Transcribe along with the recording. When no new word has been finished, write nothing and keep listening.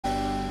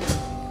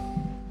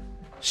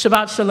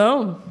Shabbat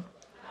Shalom.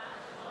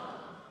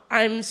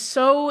 I'm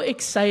so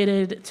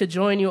excited to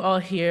join you all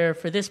here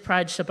for this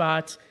Pride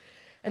Shabbat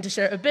and to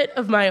share a bit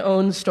of my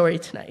own story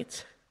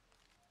tonight.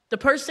 The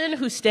person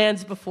who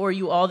stands before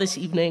you all this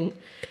evening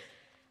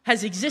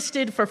has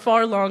existed for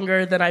far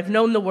longer than I've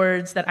known the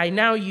words that I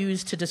now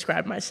use to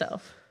describe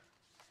myself.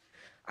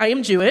 I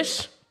am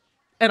Jewish,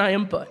 and I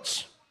am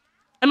butch.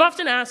 I'm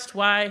often asked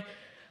why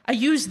I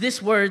use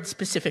this word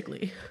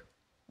specifically.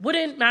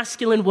 Wouldn't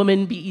masculine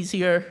woman be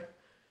easier?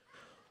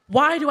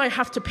 Why do I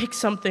have to pick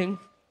something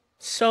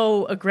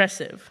so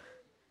aggressive?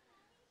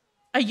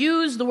 I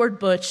use the word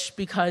butch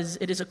because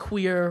it is a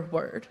queer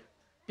word,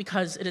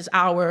 because it is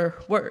our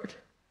word.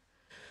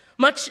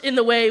 Much in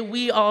the way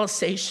we all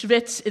say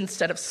schwitz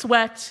instead of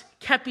sweat,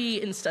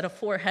 kepi instead of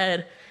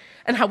forehead,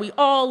 and how we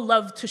all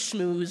love to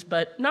schmooze,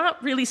 but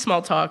not really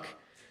small talk.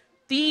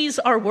 These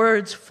are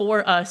words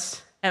for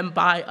us and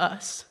by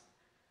us.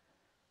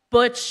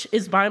 Butch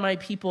is by my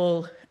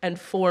people and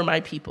for my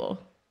people.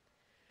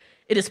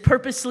 It is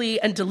purposely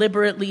and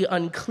deliberately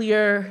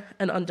unclear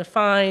and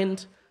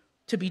undefined.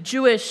 To be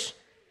Jewish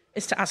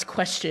is to ask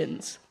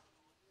questions,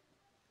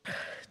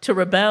 to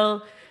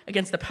rebel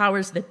against the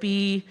powers that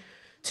be,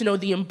 to know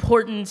the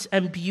importance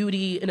and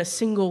beauty in a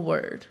single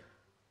word.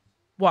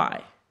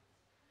 Why?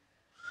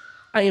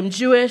 I am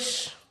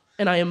Jewish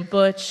and I am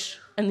butch,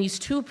 and these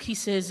two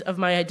pieces of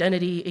my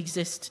identity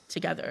exist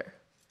together.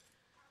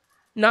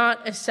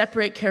 Not as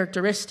separate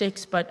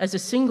characteristics, but as a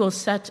single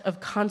set of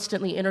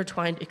constantly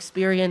intertwined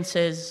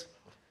experiences.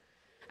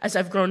 As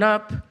I've grown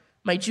up,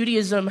 my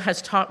Judaism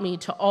has taught me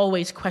to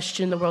always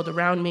question the world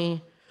around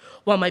me,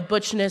 while my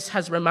butchness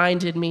has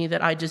reminded me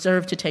that I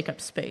deserve to take up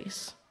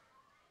space.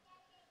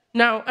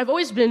 Now, I've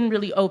always been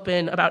really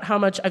open about how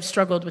much I've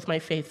struggled with my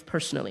faith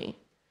personally.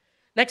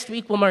 Next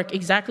week will mark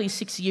exactly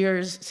 6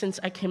 years since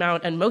I came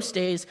out, and most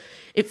days,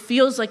 it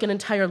feels like an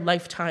entire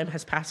lifetime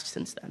has passed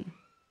since then.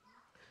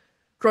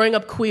 Growing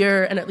up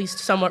queer and at least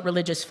somewhat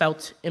religious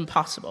felt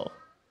impossible.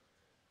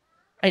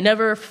 I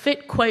never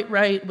fit quite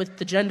right with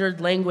the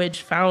gendered language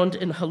found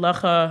in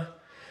halacha.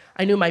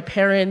 I knew my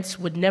parents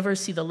would never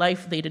see the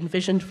life they'd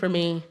envisioned for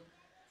me.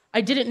 I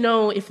didn't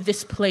know if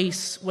this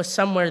place was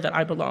somewhere that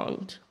I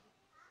belonged.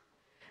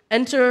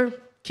 Enter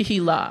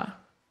kihila,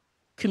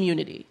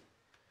 community,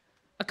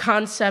 a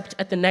concept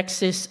at the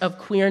nexus of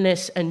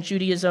queerness and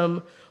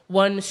Judaism,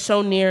 one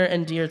so near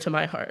and dear to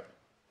my heart.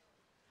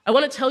 I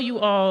want to tell you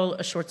all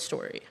a short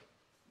story.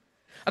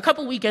 A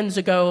couple weekends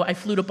ago, I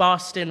flew to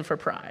Boston for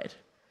Pride.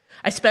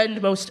 I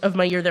spend most of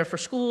my year there for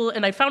school,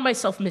 and I found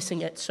myself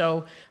missing it,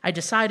 so I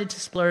decided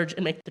to splurge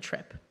and make the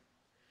trip.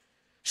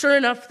 Sure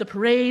enough, the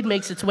parade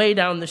makes its way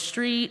down the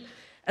street,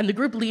 and the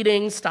group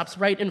leading stops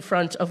right in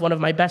front of one of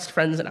my best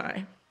friends and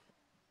I.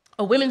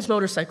 A women's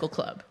motorcycle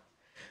club,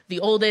 the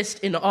oldest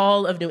in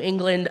all of New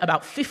England,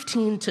 about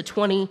 15 to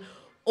 20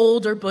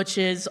 older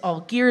butches,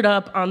 all geared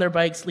up on their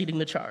bikes leading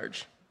the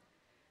charge.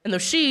 And though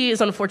she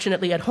is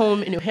unfortunately at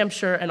home in New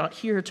Hampshire and not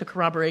here to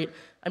corroborate,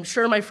 I'm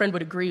sure my friend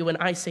would agree when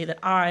I say that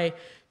I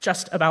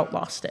just about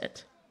lost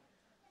it.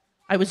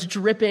 I was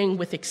dripping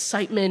with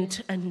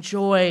excitement and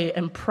joy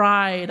and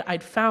pride.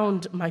 I'd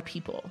found my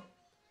people.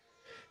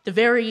 The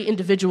very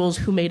individuals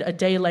who made a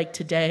day like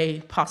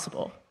today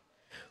possible,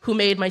 who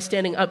made my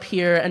standing up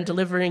here and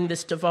delivering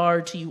this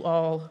davar to you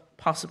all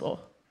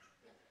possible.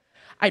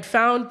 I'd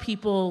found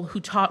people who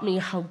taught me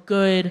how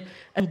good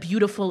and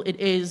beautiful it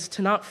is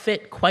to not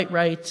fit quite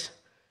right,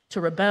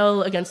 to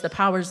rebel against the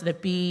powers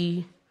that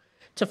be,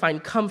 to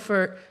find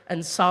comfort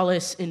and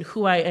solace in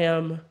who I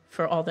am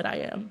for all that I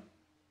am.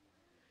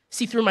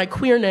 See, through my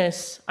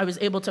queerness, I was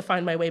able to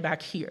find my way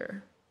back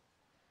here,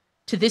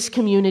 to this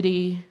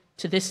community,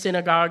 to this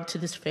synagogue, to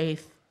this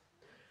faith,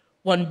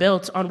 one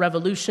built on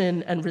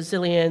revolution and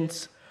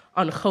resilience,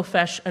 on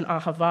chofesh and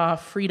ahava,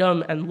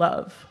 freedom and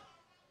love.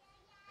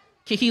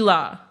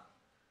 Kihila,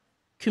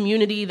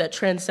 community that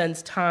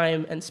transcends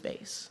time and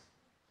space.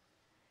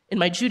 In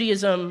my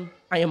Judaism,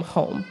 I am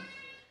home.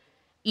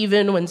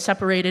 Even when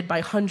separated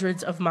by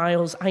hundreds of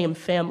miles, I am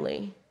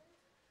family.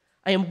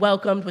 I am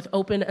welcomed with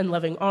open and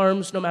loving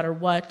arms no matter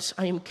what.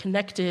 I am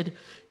connected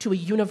to a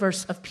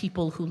universe of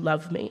people who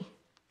love me.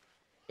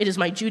 It is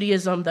my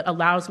Judaism that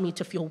allows me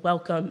to feel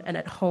welcome and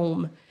at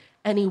home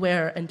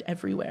anywhere and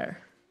everywhere.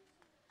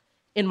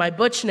 In my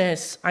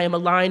butchness, I am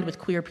aligned with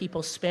queer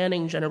people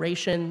spanning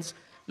generations,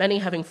 many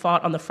having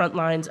fought on the front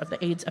lines of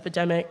the AIDS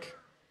epidemic.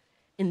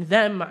 In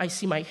them, I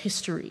see my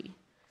history.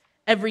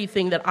 In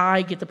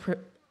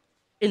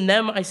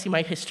them, I see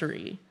my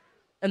history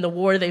and the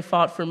war they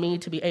fought for me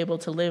to be able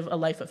to live a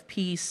life of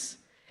peace.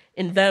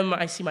 In them,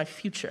 I see my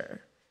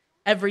future,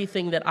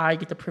 everything that I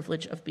get the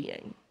privilege of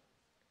being.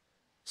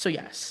 So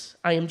yes,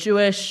 I am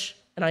Jewish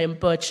and I am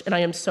butch, and I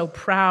am so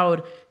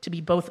proud to be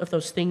both of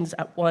those things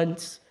at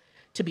once,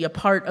 to be a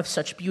part of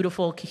such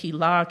beautiful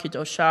kihila,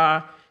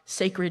 kedosha,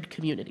 sacred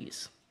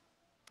communities.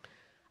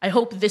 I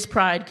hope this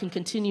Pride can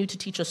continue to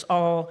teach us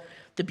all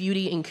the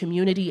beauty in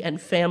community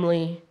and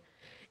family,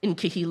 in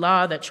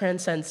kihila that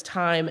transcends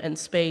time and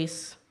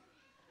space.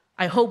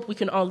 I hope we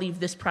can all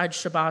leave this Pride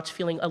Shabbat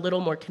feeling a little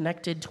more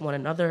connected to one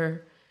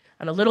another,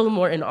 and a little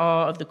more in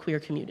awe of the queer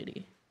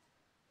community.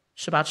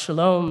 Shabbat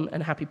Shalom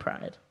and happy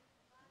Pride.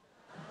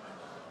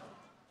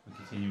 We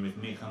continue with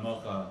Mich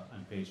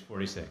on page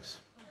 46.